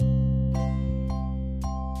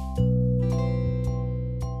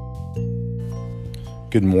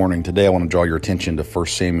Good morning. Today I want to draw your attention to 1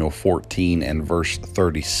 Samuel 14 and verse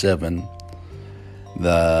 37.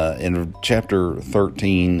 In chapter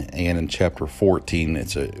 13 and in chapter 14,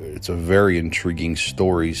 it's a very intriguing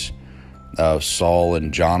stories of Saul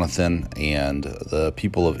and Jonathan and the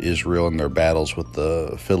people of Israel and their battles with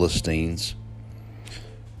the Philistines.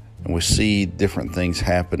 And we see different things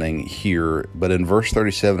happening here. But in verse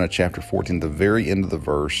 37 of chapter 14, the very end of the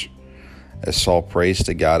verse, as Saul prays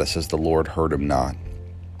to God, it says, "The Lord heard him not."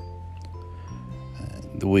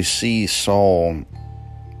 We see Saul,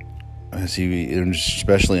 as he,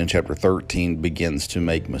 especially in chapter 13, begins to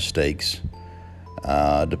make mistakes,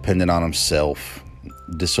 dependent on himself,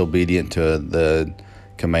 disobedient to the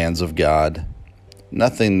commands of God.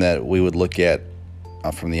 Nothing that we would look at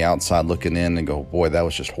from the outside looking in and go, boy, that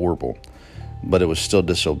was just horrible. But it was still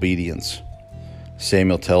disobedience.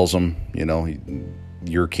 Samuel tells him,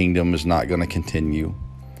 your kingdom is not going to continue.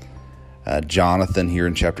 Jonathan here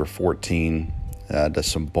in chapter 14 does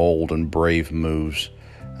some bold and brave moves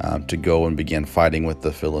to go and begin fighting with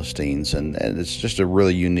the Philistines. And it's just a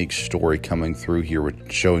really unique story coming through here,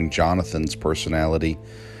 with showing Jonathan's personality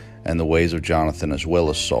and the ways of Jonathan as well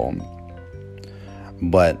as Saul.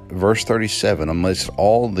 But verse 37, amidst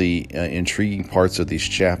all the intriguing parts of these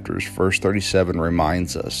chapters, verse 37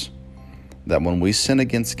 reminds us that when we sin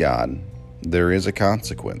against God, there is a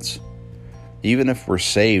consequence. Even if we're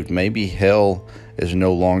saved, maybe hell is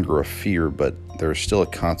no longer a fear, but there is still a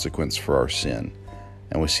consequence for our sin.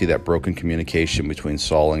 And we see that broken communication between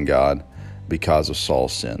Saul and God because of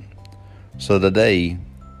Saul's sin. So today,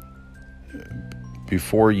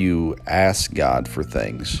 before you ask God for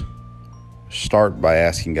things, start by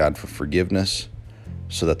asking God for forgiveness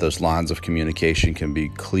so that those lines of communication can be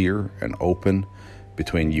clear and open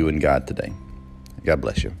between you and God today. God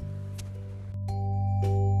bless you.